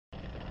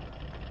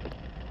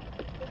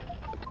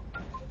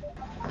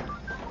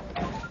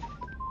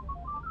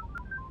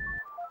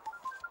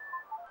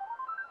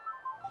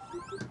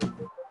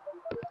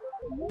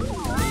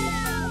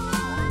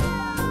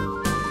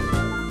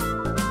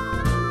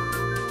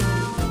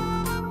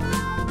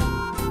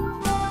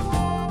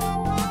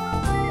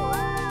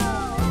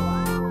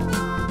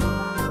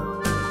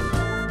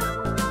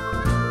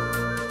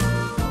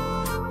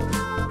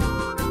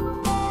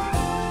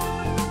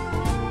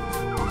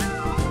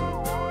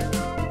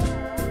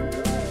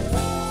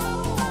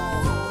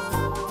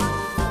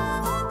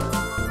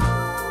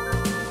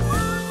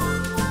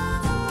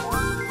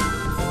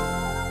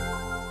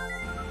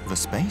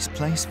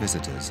SpacePlace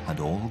visitors had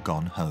all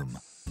gone home.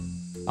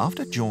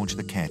 After George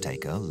the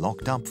caretaker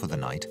locked up for the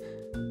night,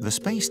 the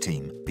space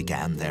team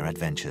began their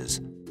adventures.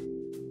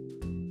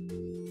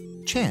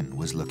 Chen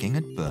was looking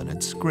at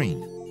Bernard's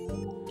screen.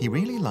 He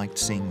really liked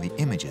seeing the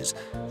images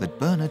that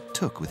Bernard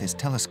took with his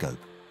telescope.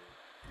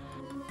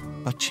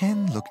 But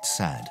Chen looked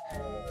sad.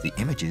 The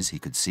images he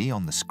could see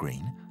on the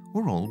screen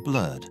were all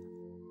blurred.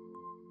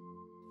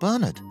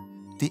 "Bernard,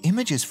 the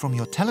images from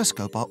your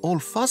telescope are all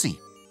fuzzy,"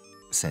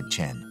 said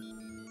Chen.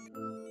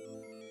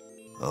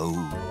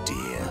 "Oh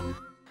dear,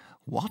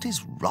 what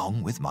is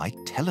wrong with my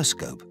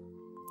telescope?"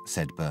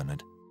 said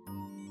Bernard.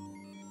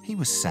 He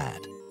was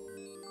sad.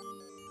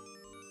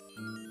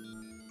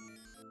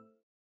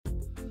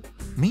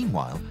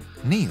 Meanwhile,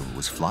 Neil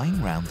was flying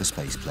round the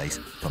SpacePlace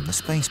from the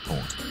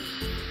spaceport.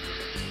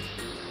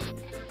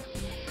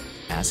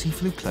 As he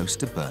flew close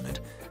to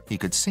Bernard, he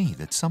could see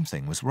that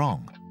something was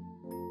wrong.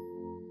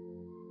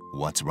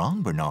 "What's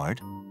wrong, Bernard?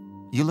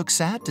 You look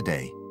sad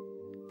today,"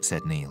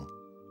 said Neil.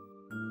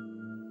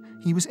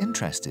 He was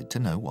interested to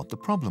know what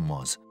the problem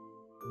was.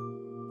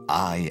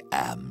 "I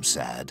am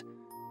sad,"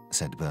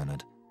 said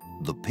Bernard.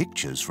 "The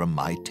pictures from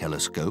my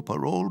telescope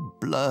are all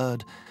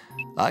blurred.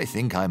 I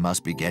think I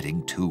must be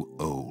getting too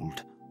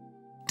old."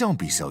 "Don't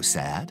be so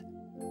sad,"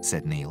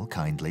 said Neil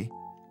kindly.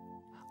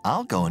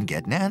 "I'll go and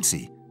get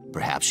Nancy.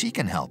 Perhaps she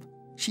can help.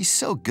 She's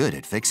so good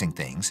at fixing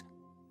things."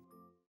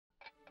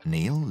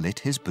 Neil lit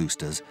his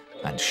boosters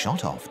and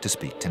shot off to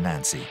speak to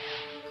Nancy.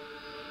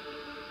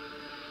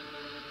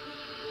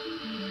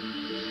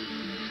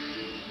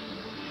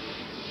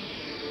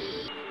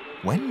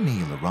 When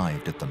Neil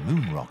arrived at the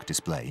moon rock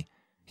display,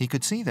 he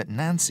could see that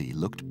Nancy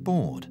looked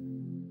bored.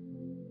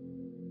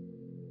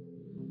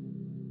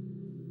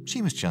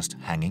 She was just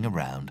hanging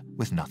around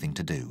with nothing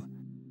to do.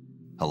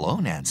 "Hello,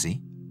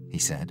 Nancy," he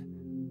said.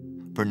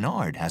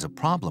 "Bernard has a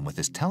problem with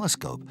his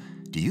telescope.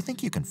 Do you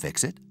think you can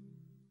fix it?"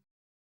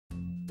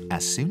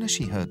 As soon as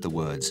she heard the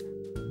words,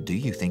 "Do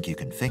you think you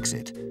can fix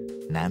it?"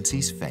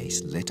 Nancy's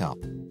face lit up.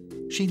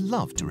 She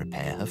loved to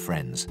repair her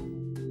friends.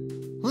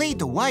 "Lead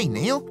the way,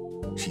 Neil,"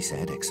 she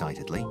said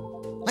excitedly.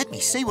 "Let me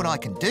see what I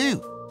can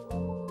do."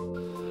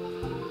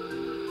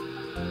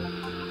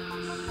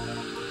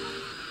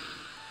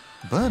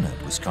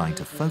 Bernard was trying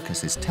to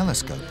focus his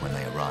telescope when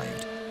they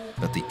arrived,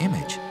 but the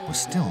image was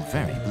still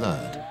very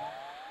blurred.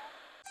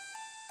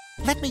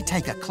 "Let me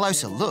take a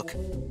closer look,"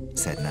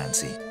 said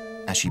Nancy,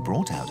 as she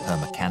brought out her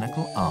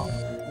mechanical arm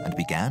and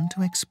began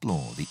to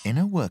explore the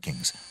inner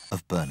workings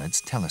of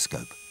Bernard's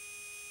telescope.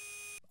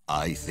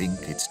 "I think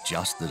it's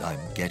just that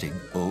I'm getting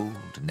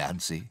old,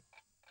 Nancy,"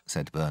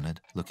 said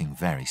Bernard, looking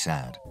very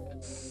sad.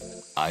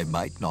 "I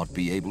might not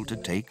be able to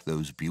take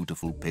those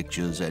beautiful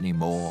pictures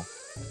anymore."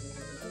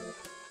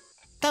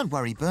 "Don't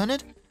worry,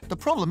 Bernard. The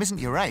problem isn't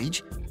your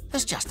age.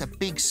 There's just a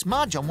big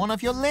smudge on one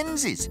of your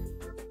lenses,"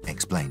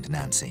 explained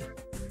Nancy.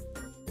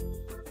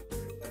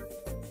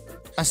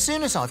 "As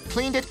soon as I've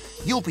cleaned it,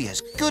 you'll be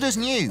as good as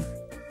new,"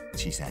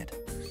 she said.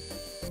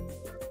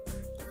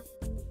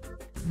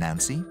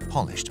 Nancy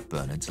polished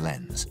Bernard's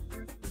lens.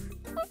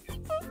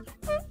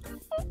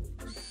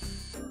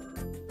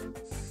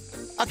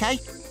 "Okay,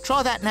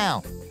 try that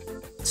now,"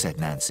 said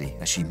Nancy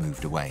as she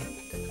moved away.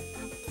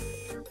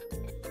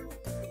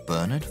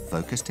 Bernard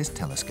focused his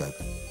telescope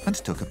and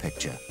took a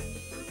picture.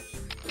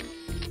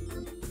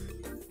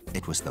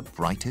 It was the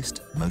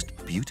brightest, most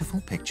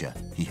beautiful picture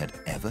he had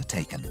ever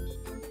taken.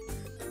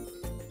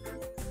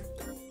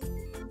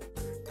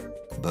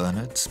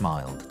 Bernard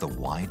smiled the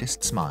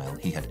widest smile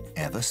he had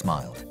ever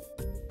smiled.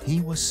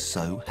 He was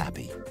so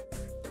happy.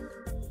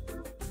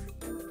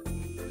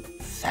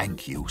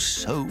 "Thank you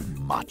so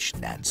much,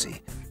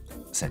 Nancy,"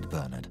 said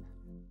Bernard.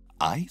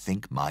 "I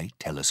think my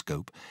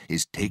telescope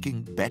is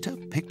taking better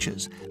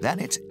pictures than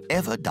it's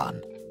ever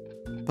done."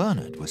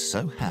 Bernard was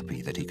so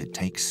happy that he could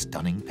take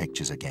stunning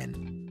pictures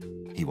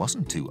again. He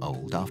wasn't too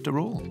old after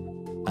all.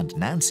 And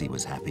Nancy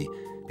was happy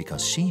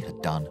because she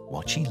had done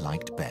what she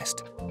liked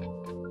best: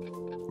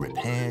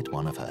 repaired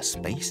one of her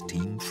space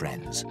team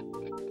friends.